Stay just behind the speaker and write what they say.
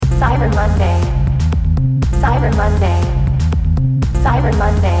Cyber Monday. Cyber Monday. Cyber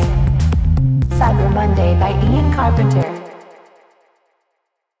Monday. Cyber Monday by Ian Carpenter.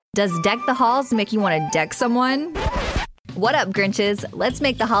 Does Deck the Halls make you want to deck someone? What up, Grinches? Let's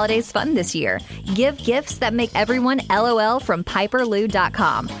make the holidays fun this year. Give gifts that make everyone LOL from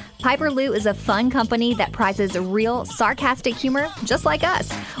PiperLou.com. Piperlou is a fun company that prizes real, sarcastic humor just like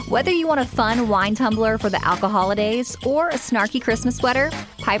us. Whether you want a fun wine tumbler for the alcoholidays or a snarky Christmas sweater,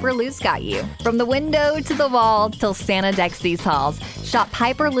 Piperlou's got you. From the window to the wall till Santa decks these halls. Shop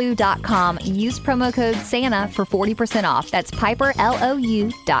PiperLou.com. Use promo code SANTA for 40% off. That's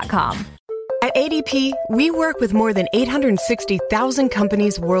PiperLou.com. At ADP, we work with more than 860,000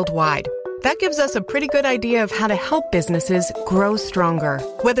 companies worldwide. That gives us a pretty good idea of how to help businesses grow stronger.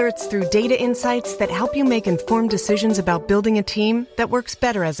 Whether it's through data insights that help you make informed decisions about building a team that works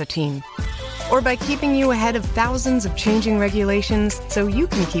better as a team, or by keeping you ahead of thousands of changing regulations so you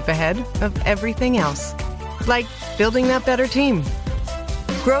can keep ahead of everything else. Like building that better team.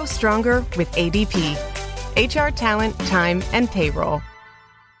 Grow stronger with ADP. HR, talent, time, and payroll.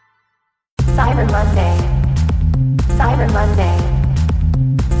 Cyber Monday. Cyber Monday.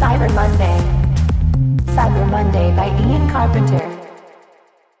 Cyber Monday. Cyber Monday by Ian Carpenter.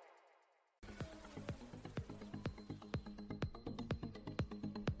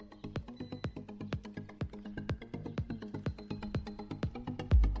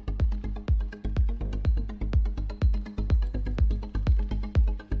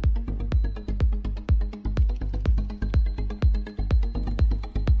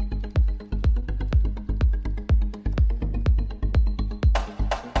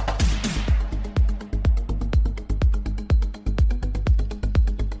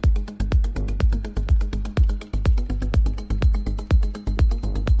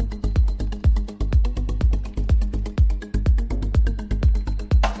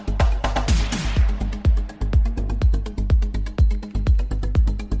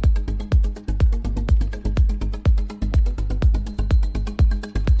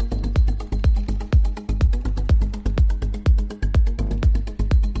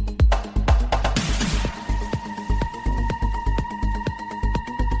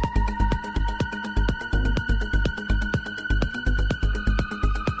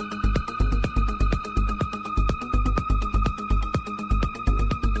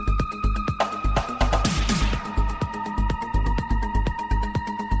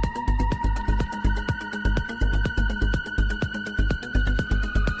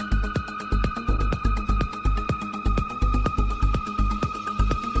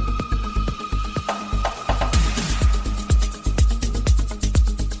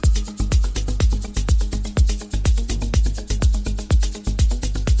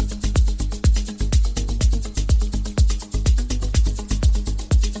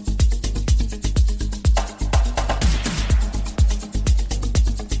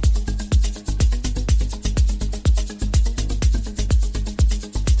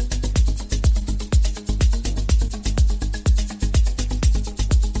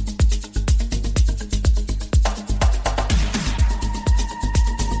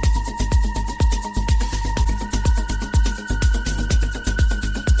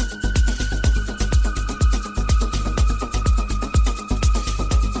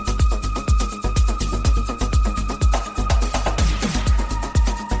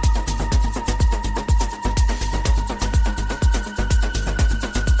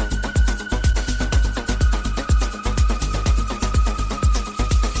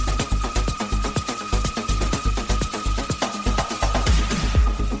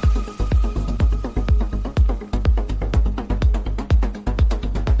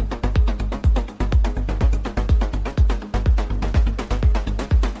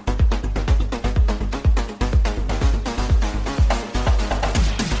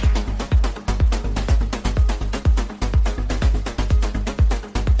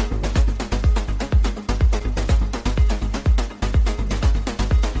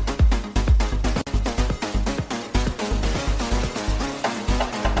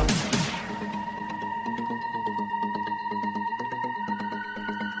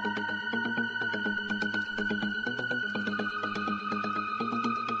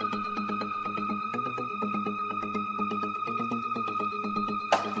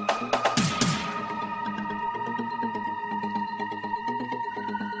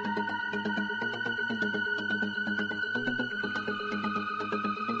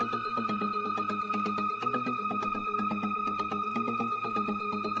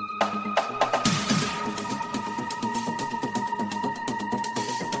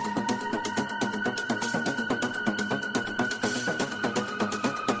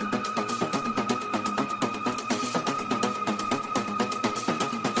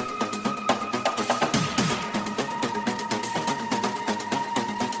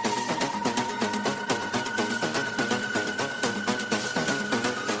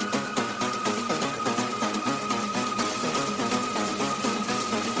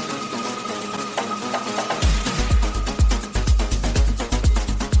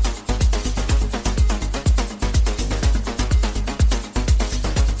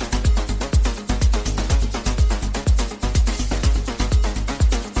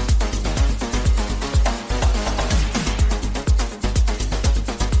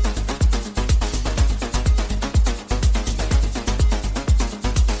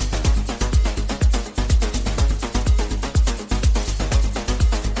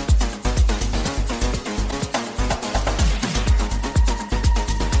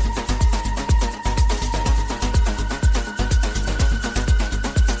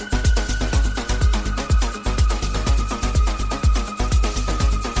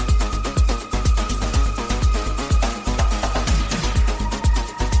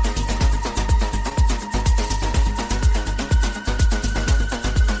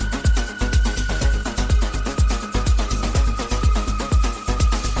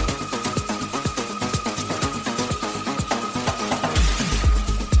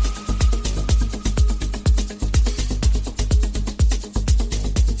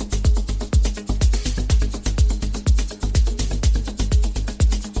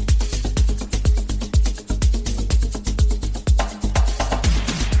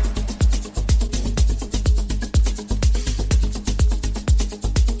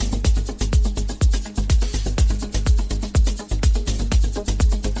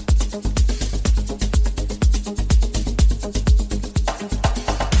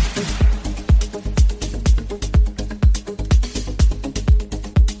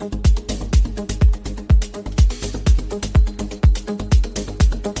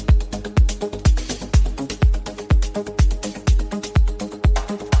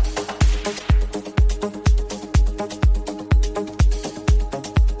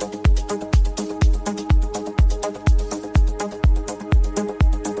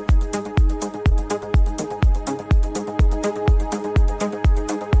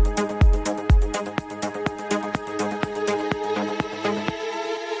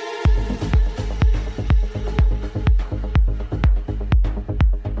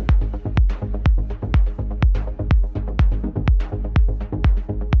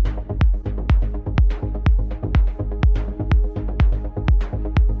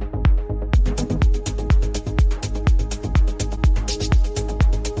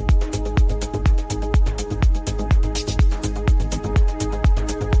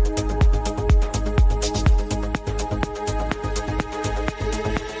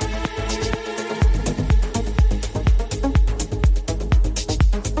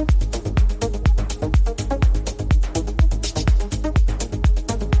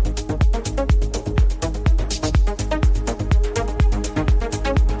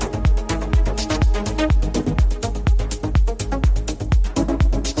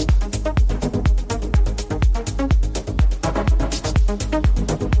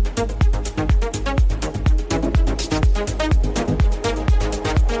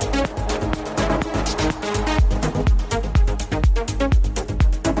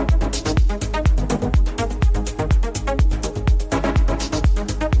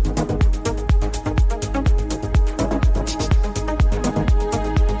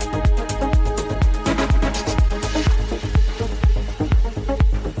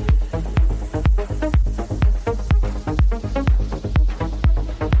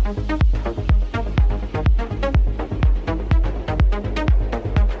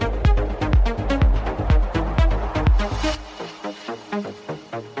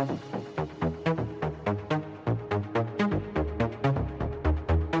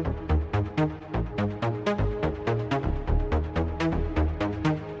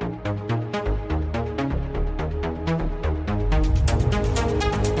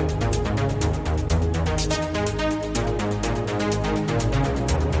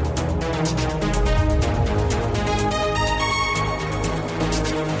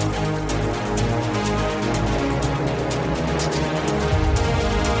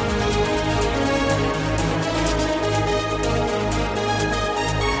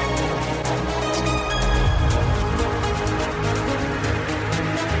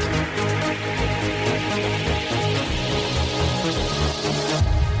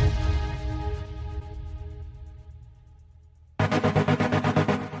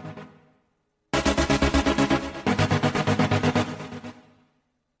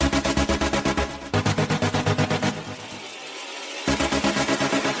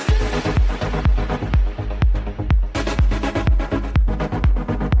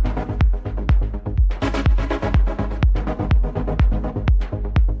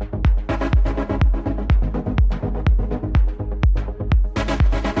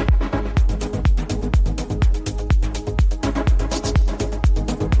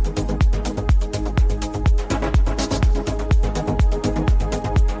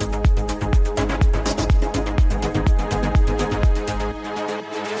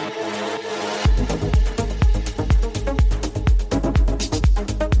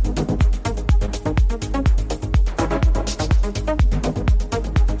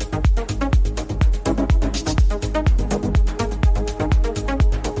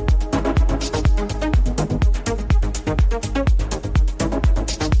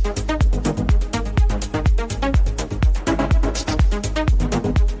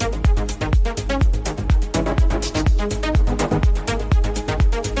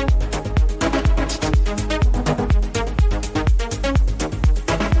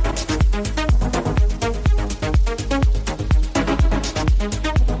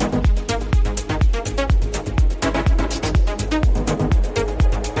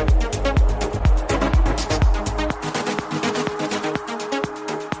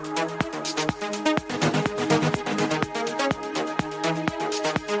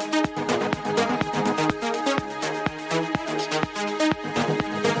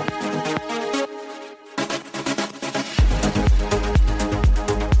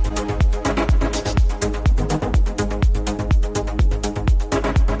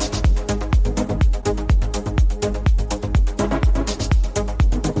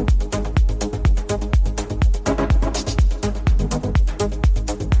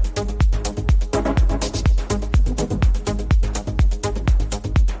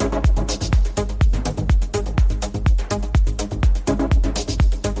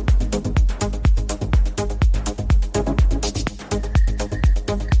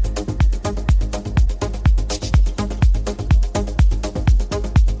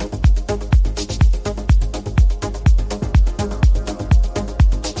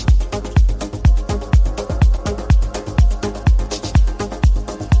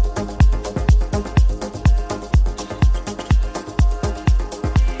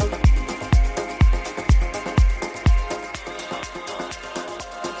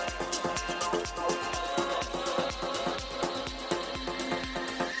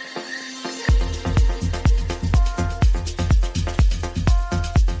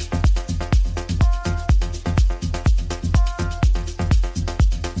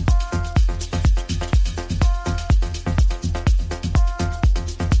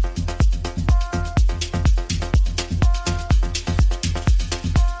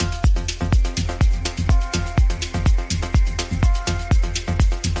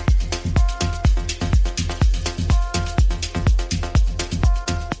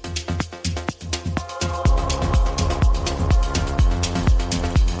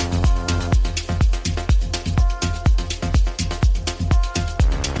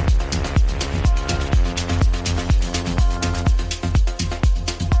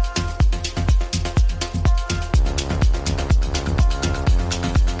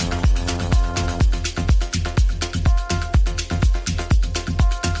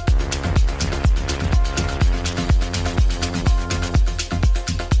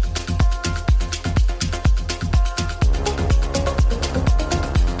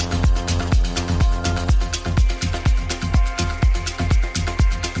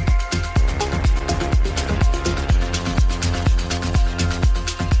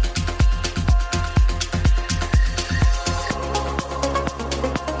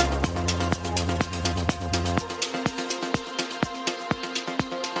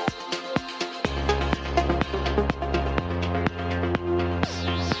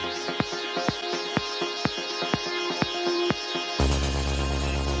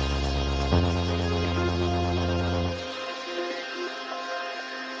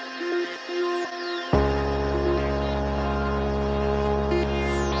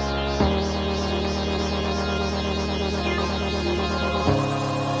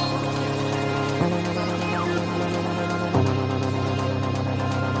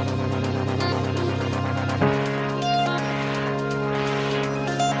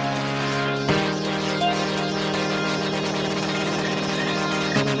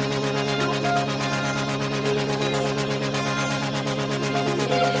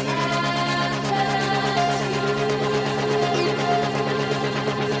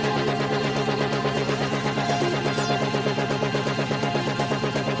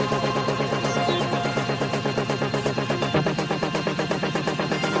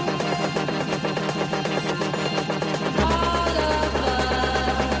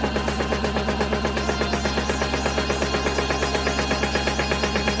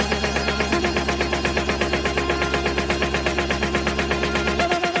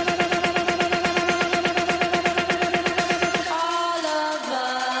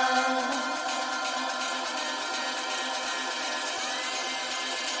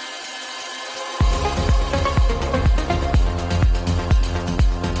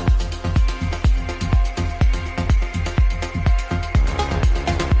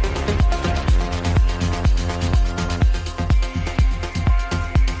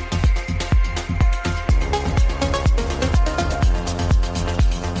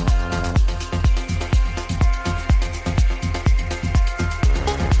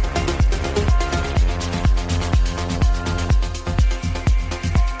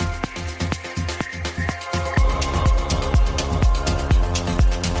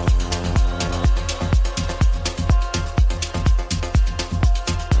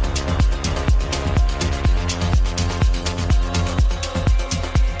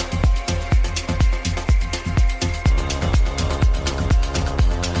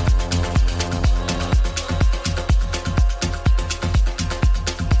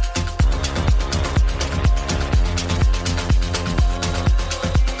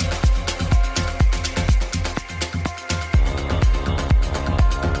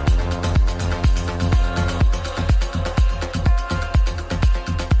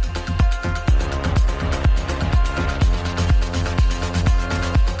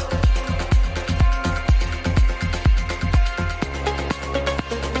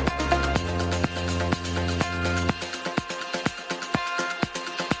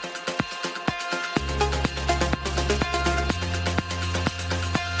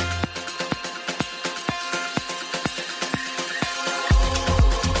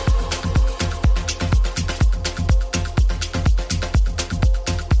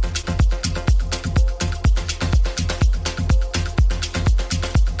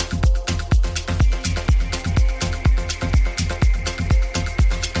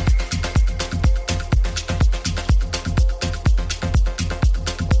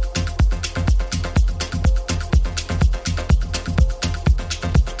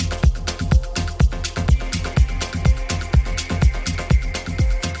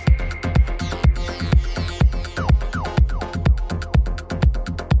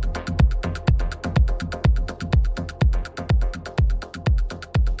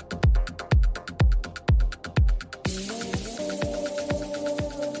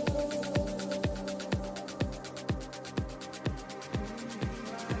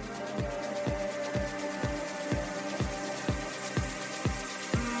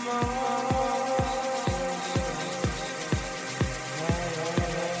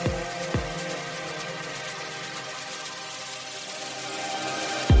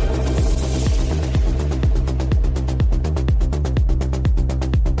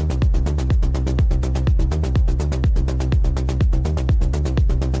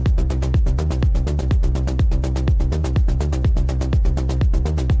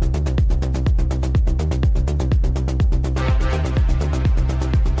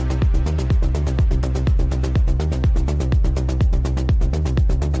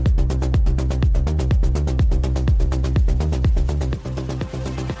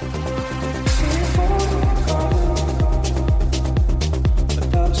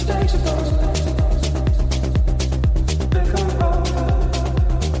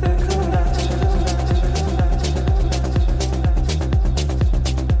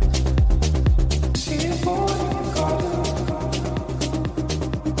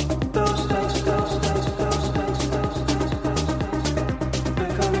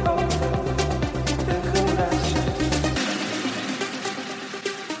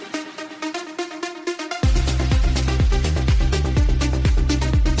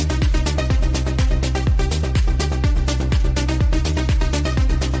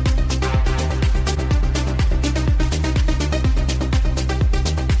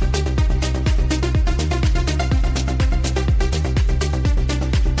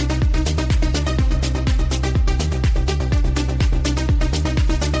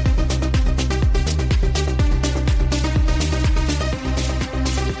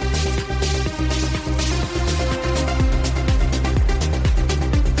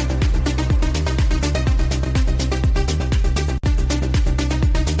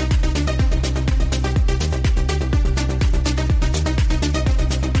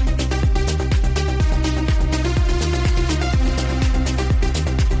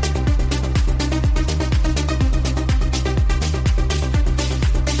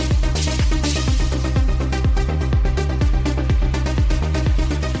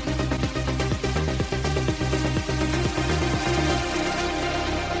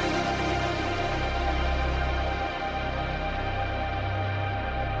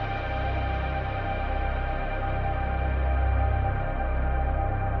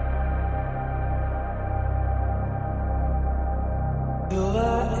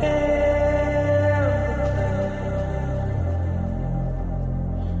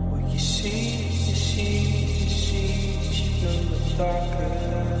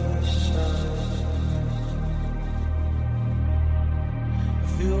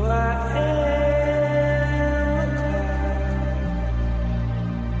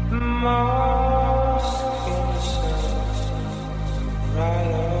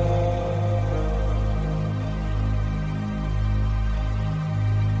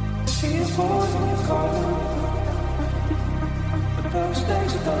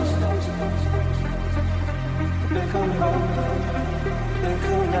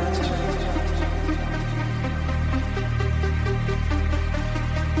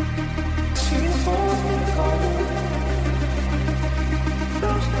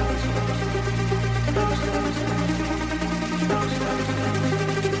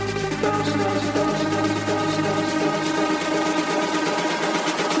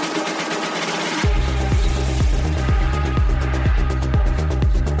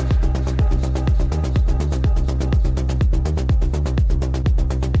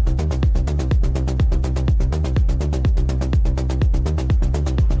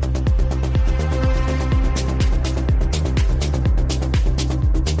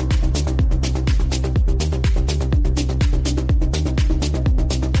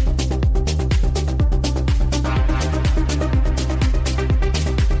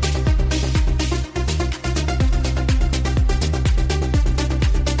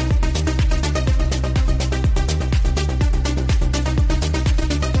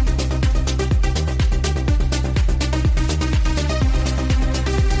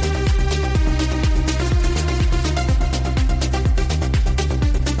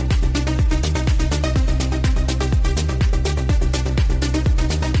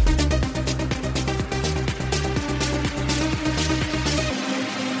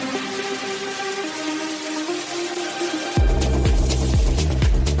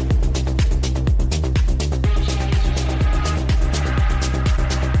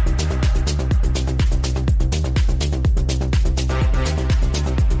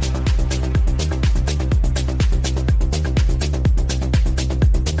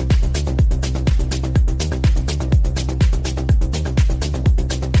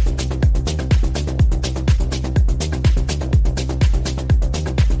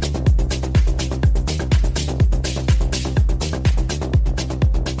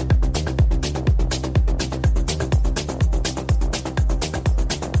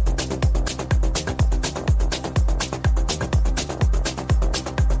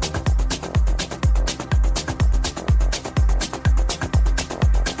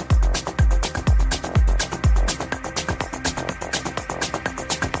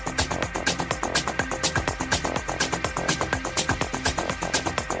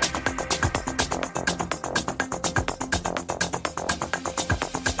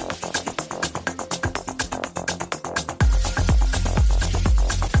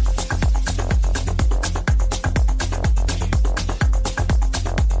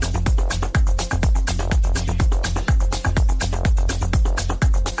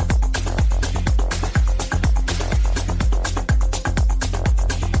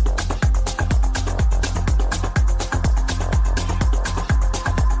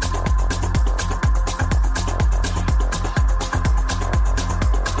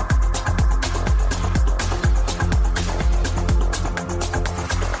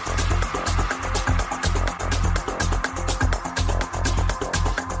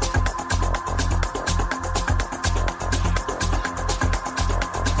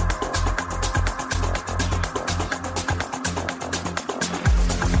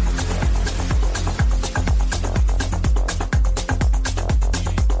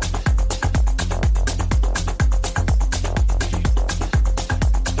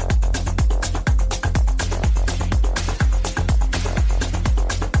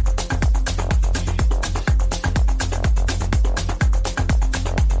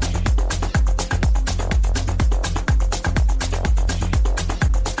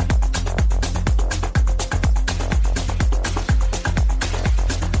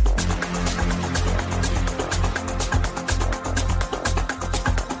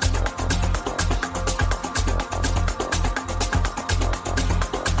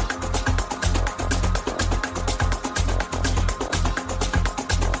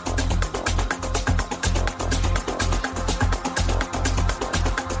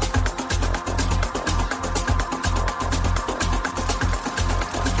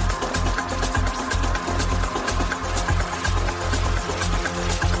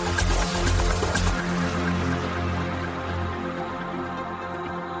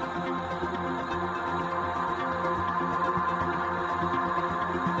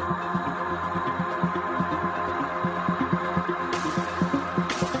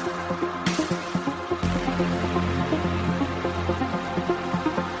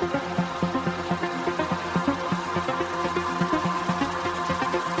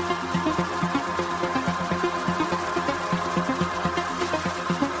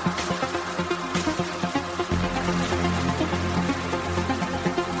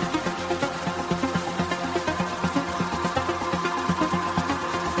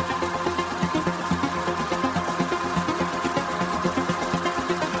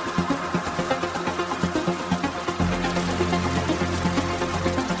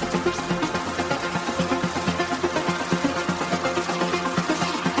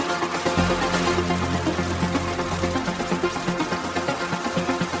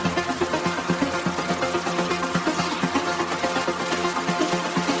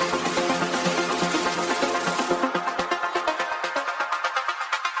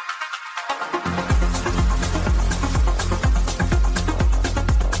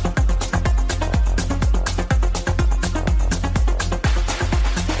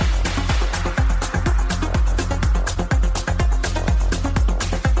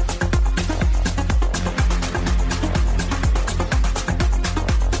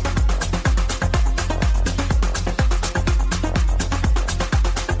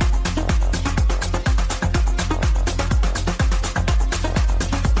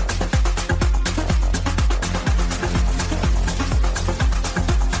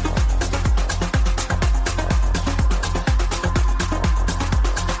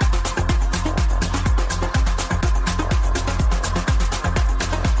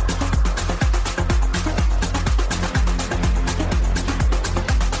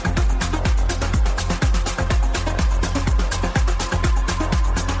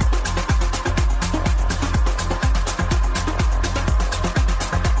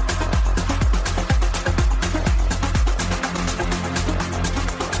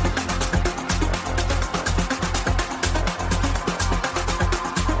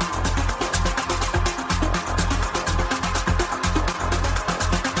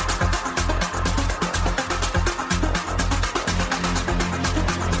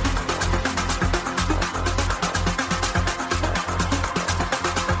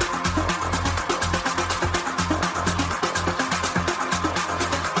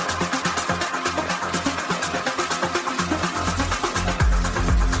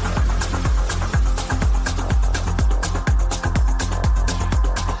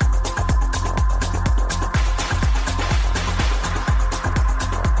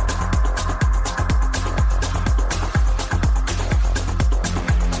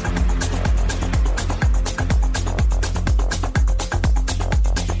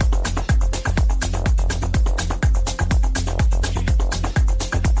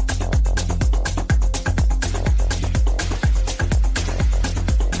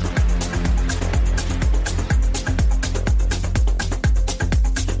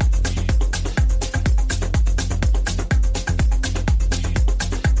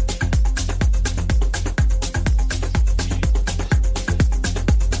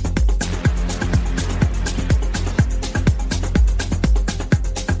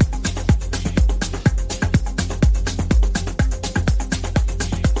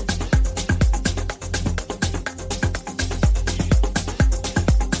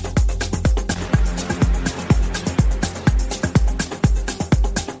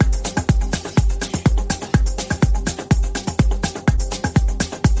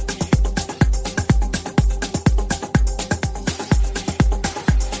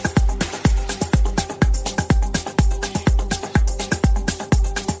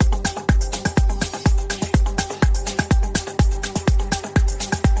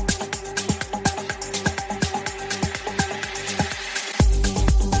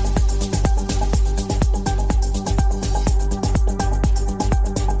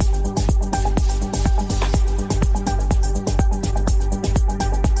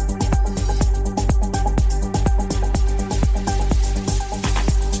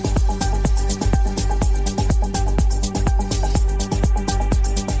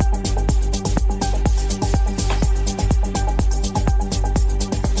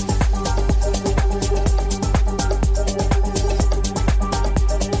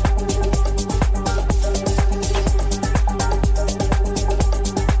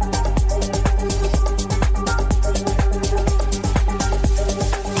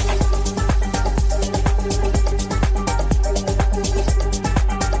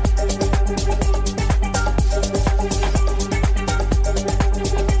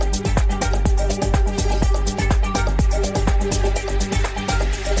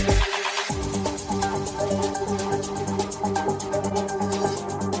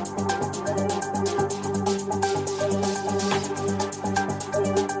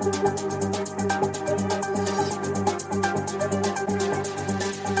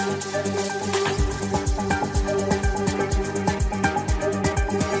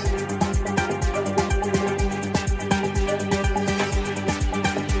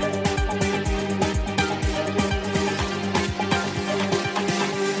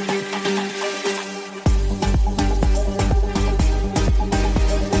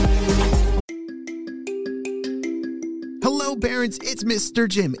 parents, it's Mr.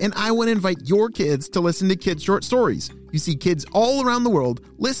 Jim, and I want to invite your kids to listen to Kids Short Stories. You see, kids all around the world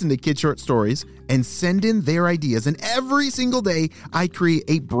listen to Kids Short Stories and send in their ideas, and every single day I create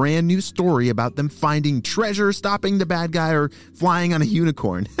a brand new story about them finding treasure, stopping the bad guy, or flying on a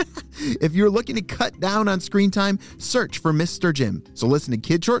unicorn. If you're looking to cut down on screen time, search for Mr. Jim. So listen to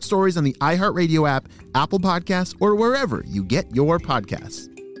Kids Short Stories on the iHeartRadio app, Apple Podcasts, or wherever you get your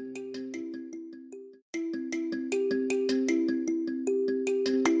podcasts.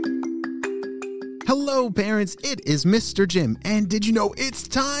 Hello, parents. It is Mr. Jim, and did you know it's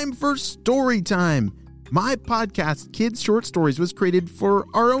time for story time? My podcast, Kids Short Stories, was created for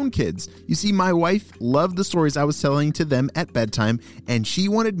our own kids. You see, my wife loved the stories I was telling to them at bedtime, and she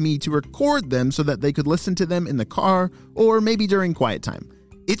wanted me to record them so that they could listen to them in the car or maybe during quiet time.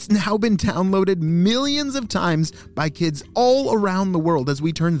 It's now been downloaded millions of times by kids all around the world as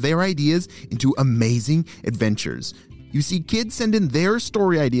we turn their ideas into amazing adventures. You see, kids send in their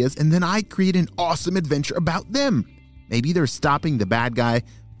story ideas, and then I create an awesome adventure about them. Maybe they're stopping the bad guy,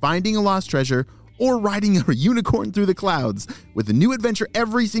 finding a lost treasure, or riding a unicorn through the clouds. With a new adventure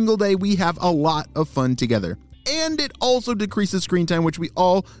every single day, we have a lot of fun together. And it also decreases screen time, which we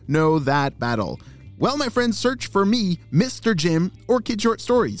all know that battle. Well, my friends, search for me, Mr. Jim, or Kid Short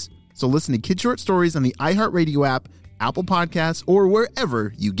Stories. So listen to Kid Short Stories on the iHeartRadio app, Apple Podcasts, or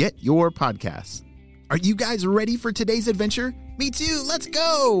wherever you get your podcasts. Are you guys ready for today's adventure? Me too, let's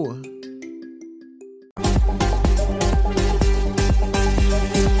go!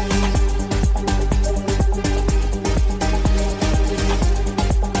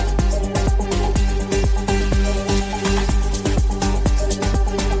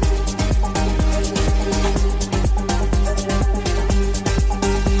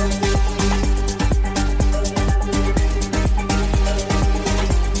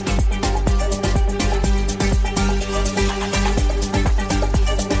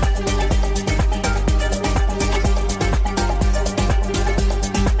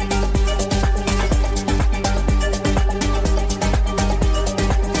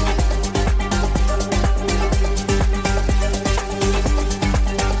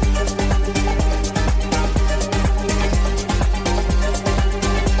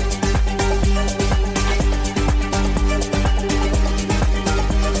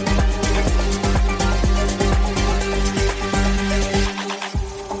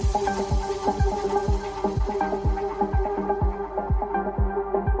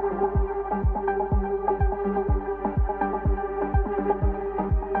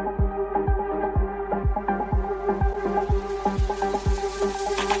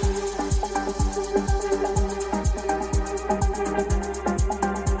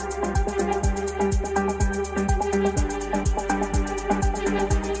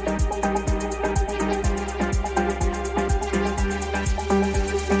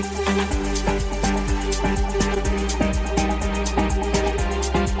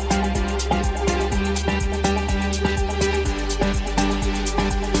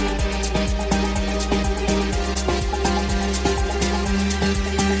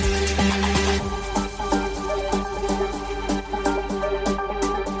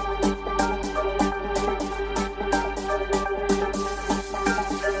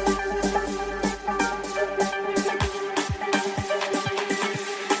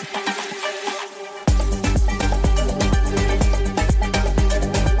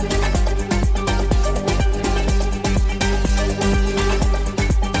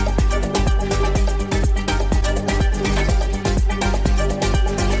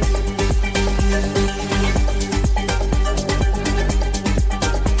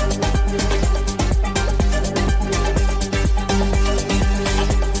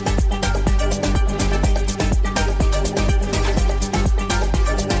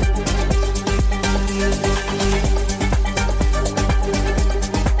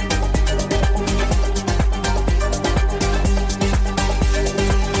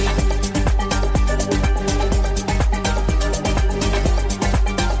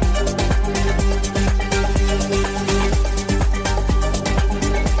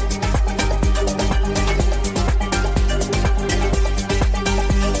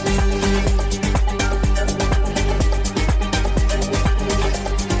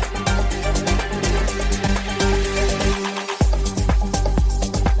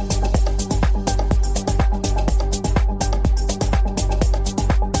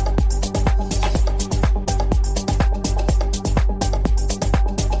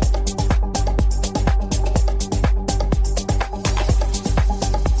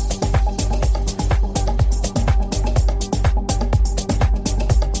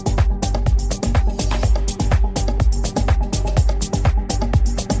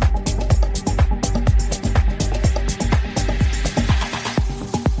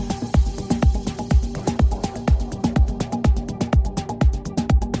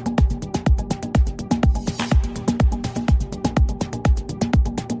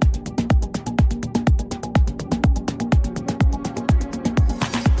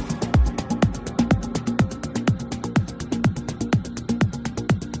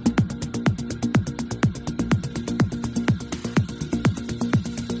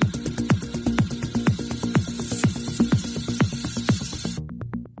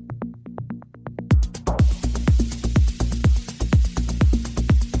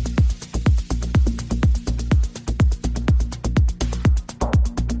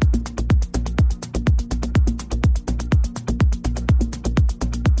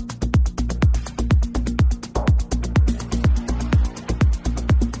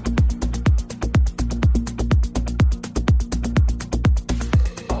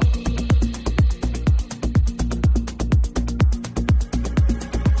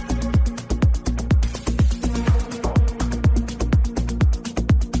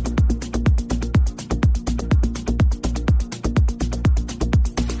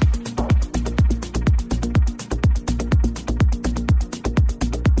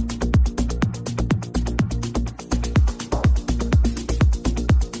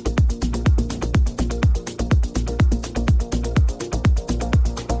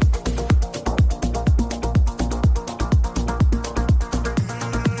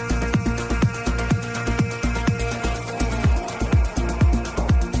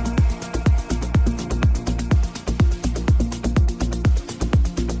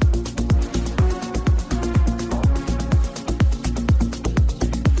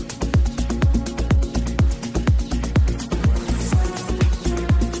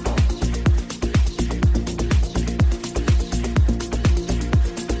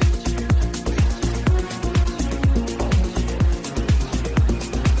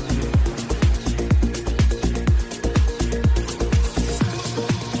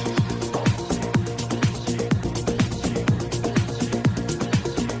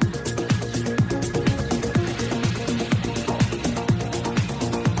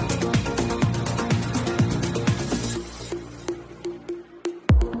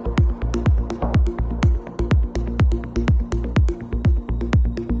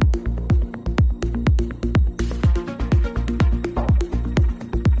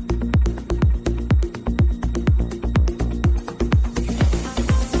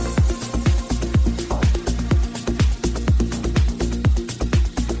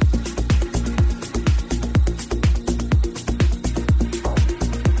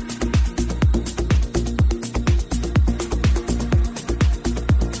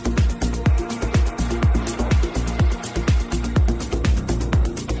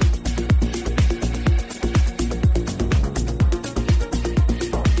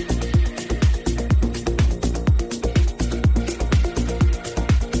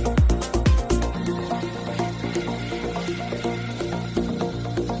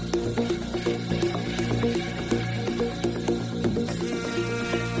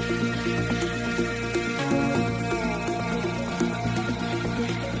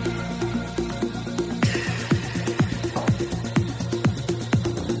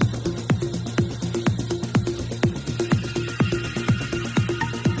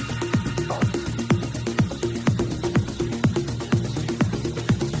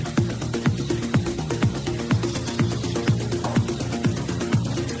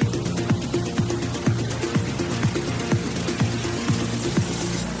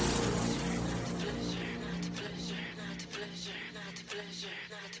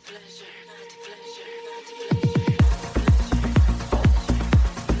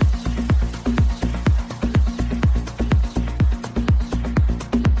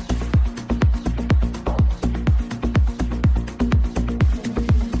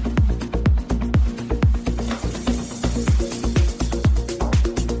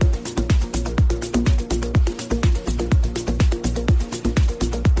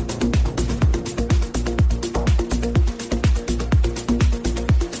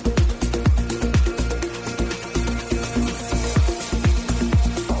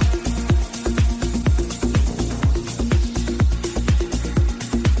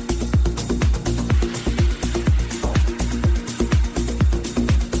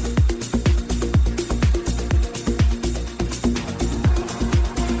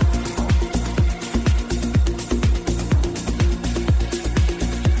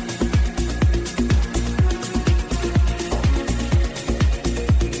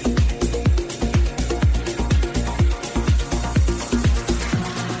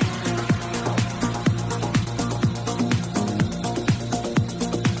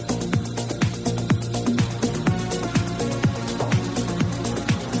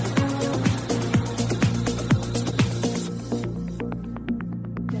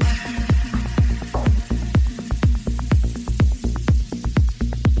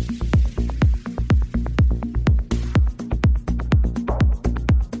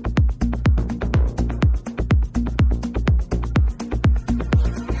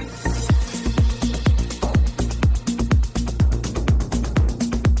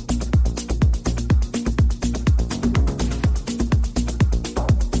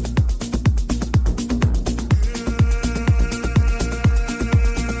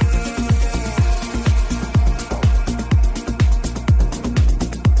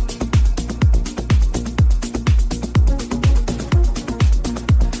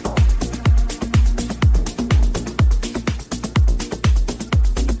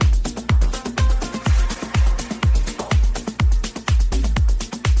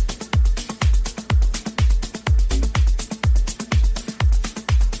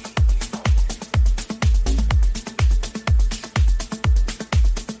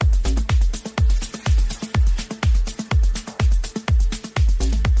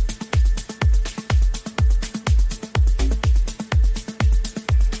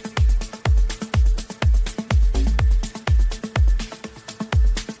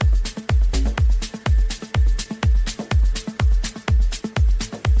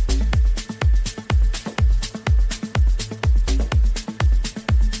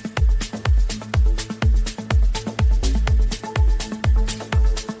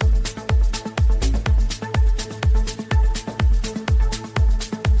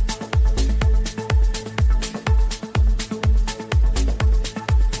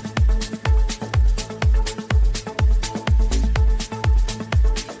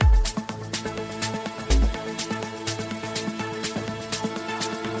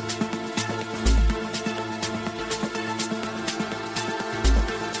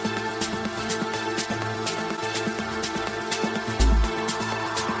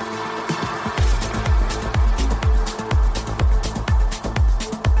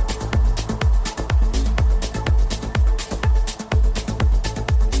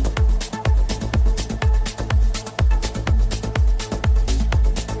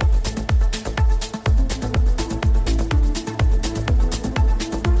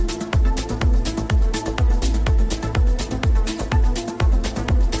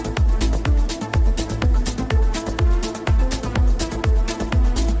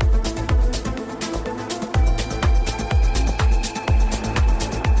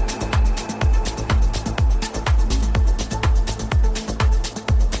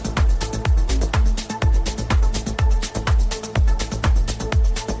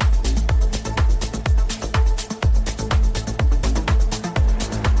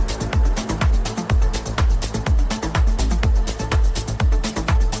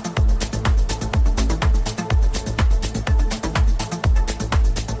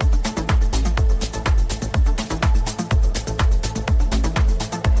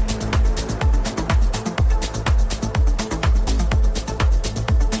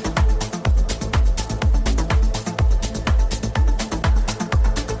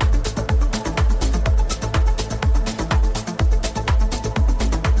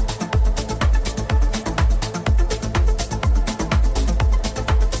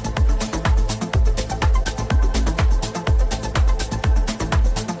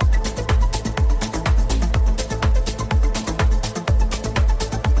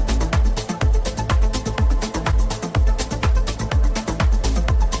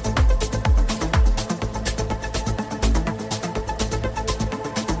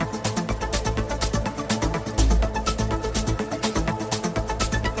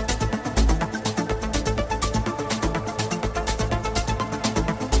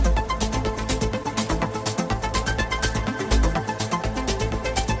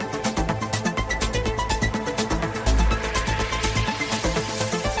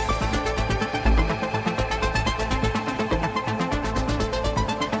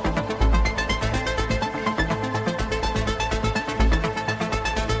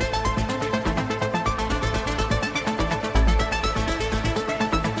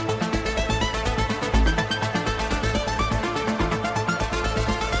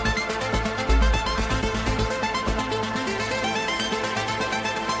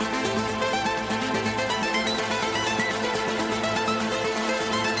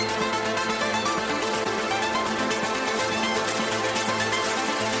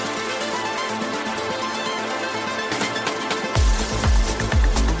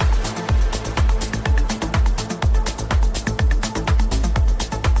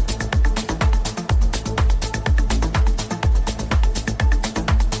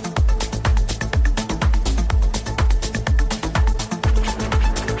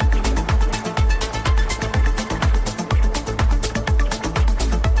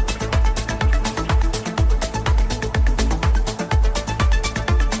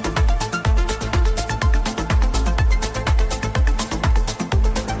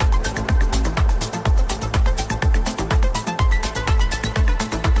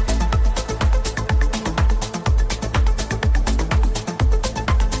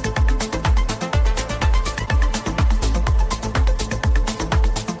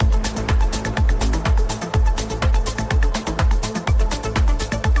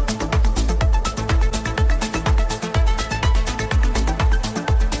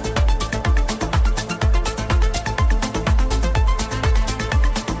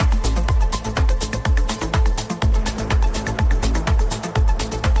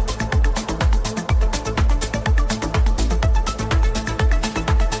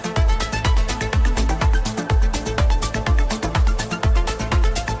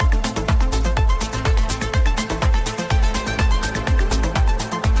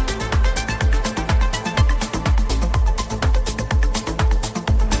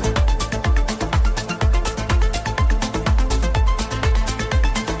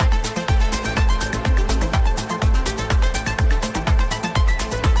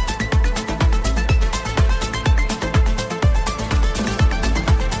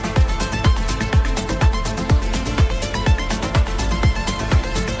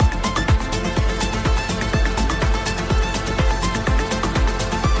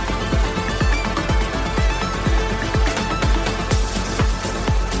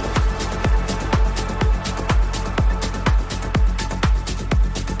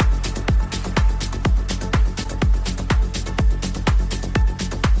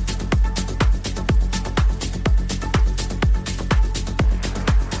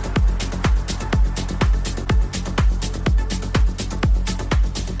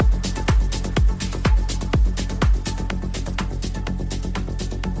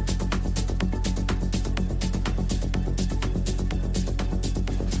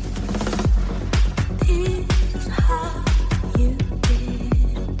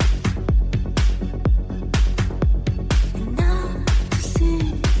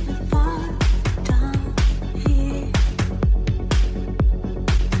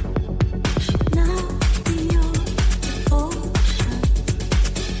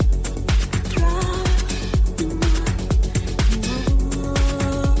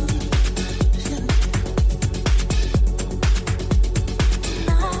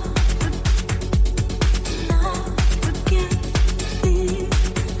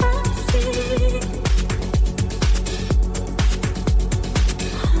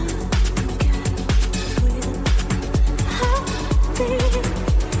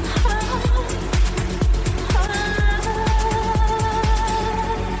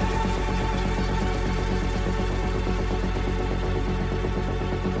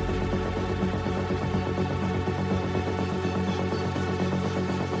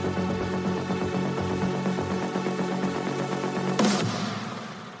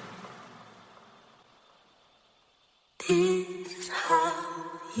 This is how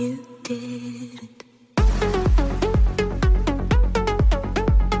you did it.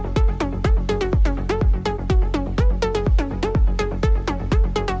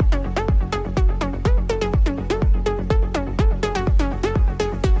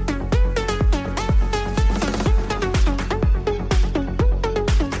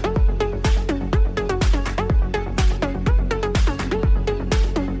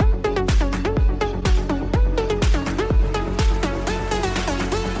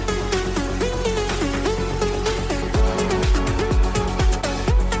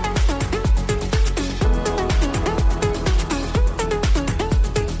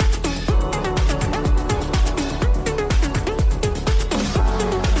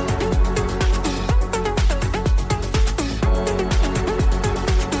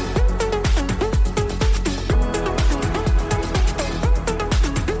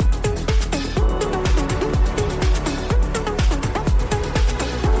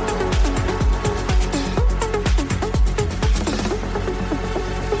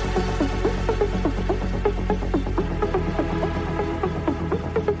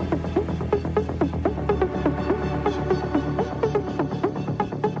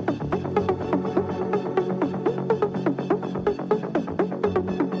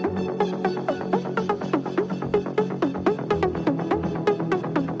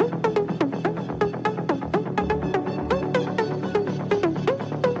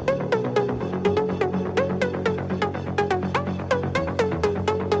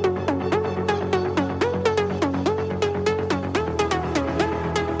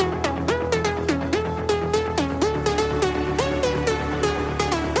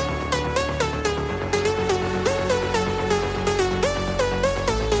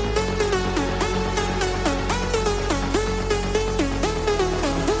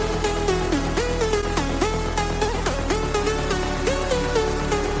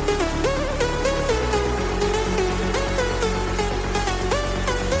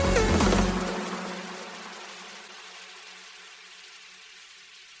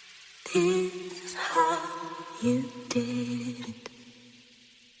 This is how you did it.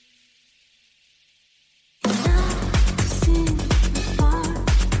 Nothing far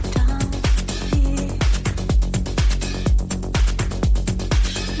down here.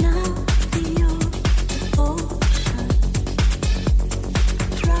 Now the ocean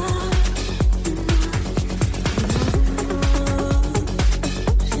driving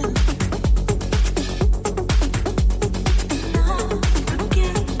now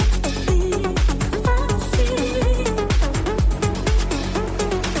forget the fancy.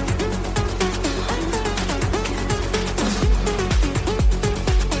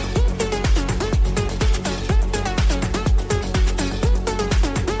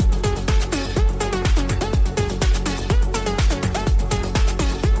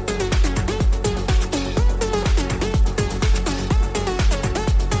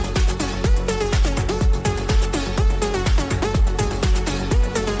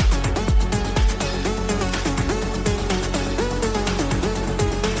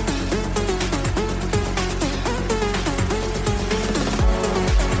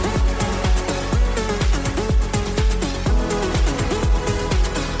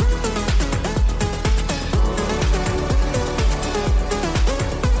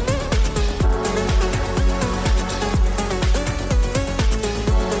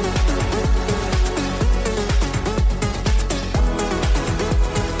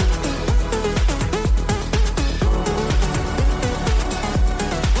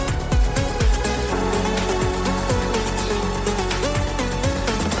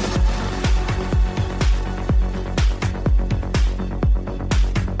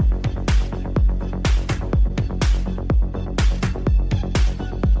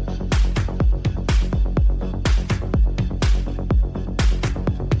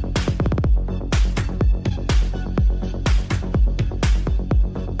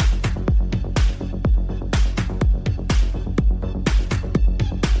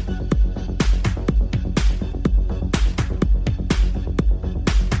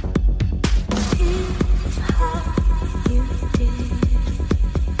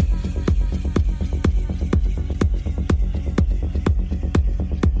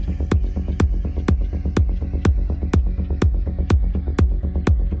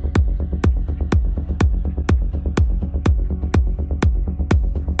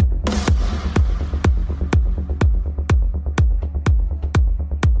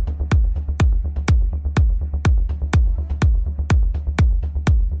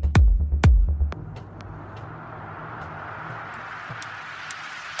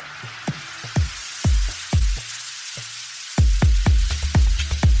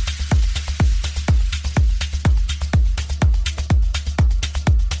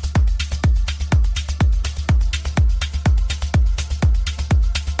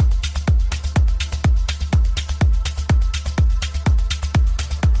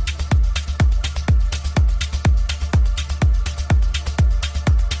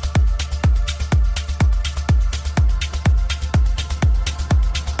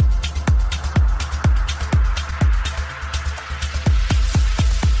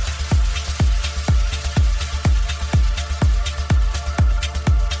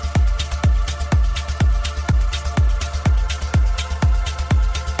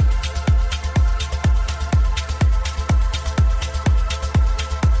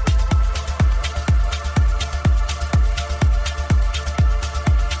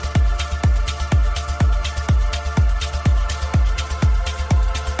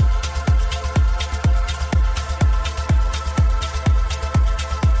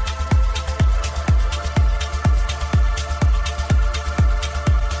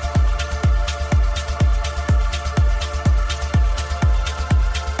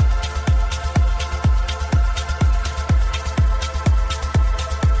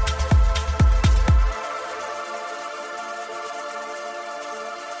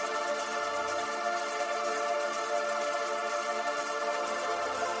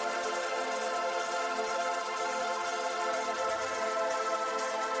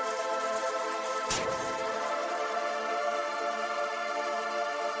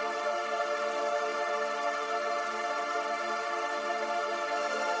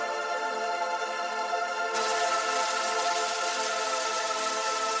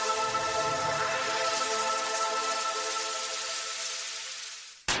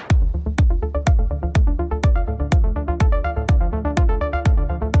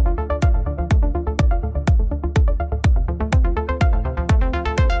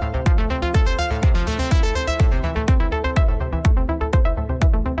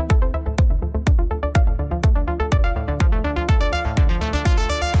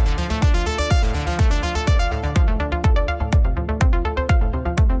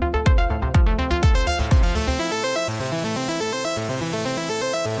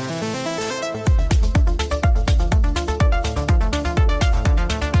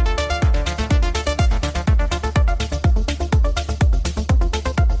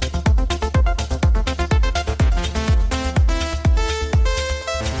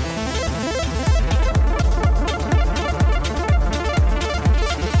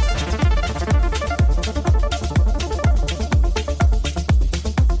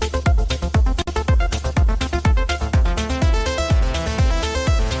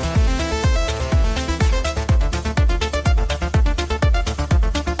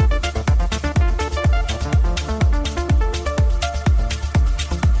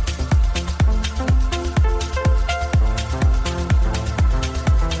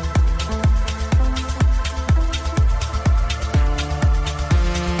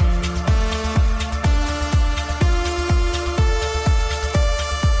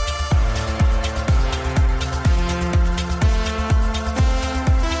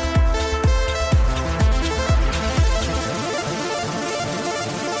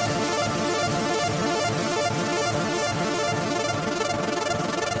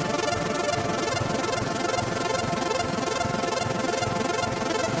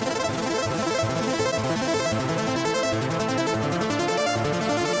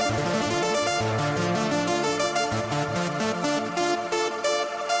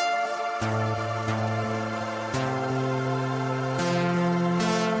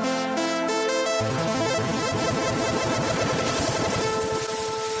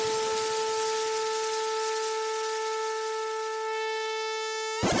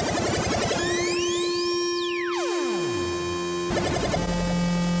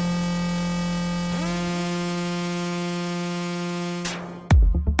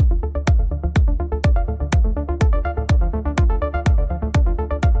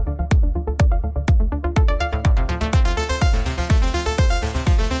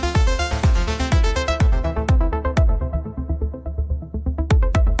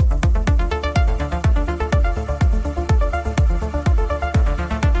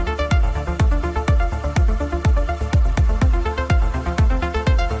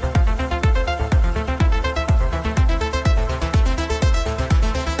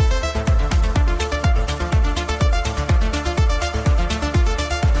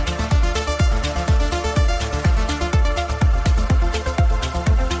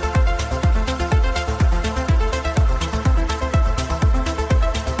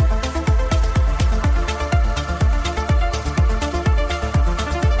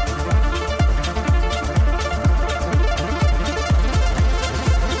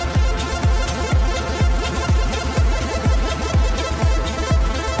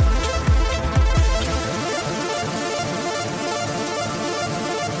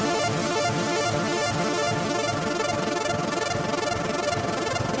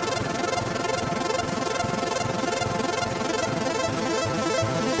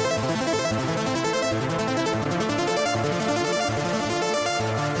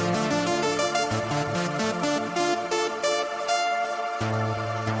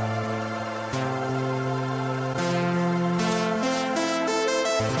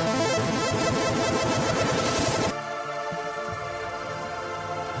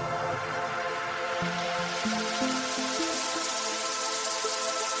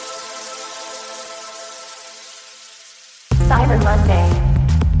 Cyber Monday.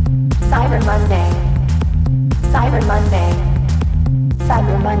 Cyber Monday. Cyber Monday.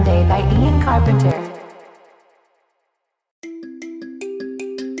 Cyber Monday by Ian Carpenter.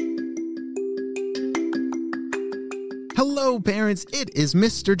 Hello, parents. It is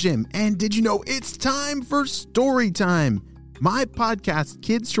Mr. Jim, and did you know it's time for story time? My podcast,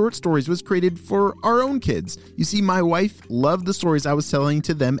 Kids Short Stories, was created for our own kids. You see, my wife loved the stories I was telling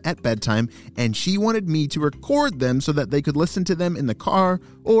to them at bedtime, and she wanted me to record them so that they could listen to them in the car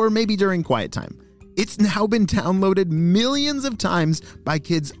or maybe during quiet time. It's now been downloaded millions of times by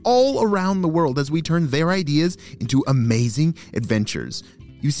kids all around the world as we turn their ideas into amazing adventures.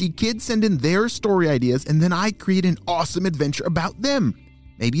 You see, kids send in their story ideas, and then I create an awesome adventure about them.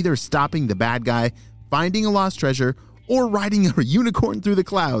 Maybe they're stopping the bad guy, finding a lost treasure, or riding a unicorn through the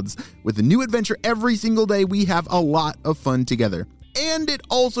clouds. With a new adventure every single day, we have a lot of fun together. And it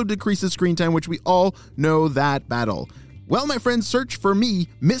also decreases screen time, which we all know that battle. Well, my friends, search for me,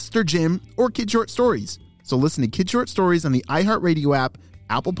 Mr. Jim, or Kid Short Stories. So listen to Kid Short Stories on the iHeartRadio app,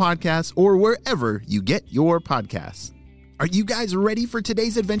 Apple Podcasts, or wherever you get your podcasts. Are you guys ready for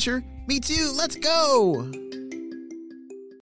today's adventure? Me too, let's go!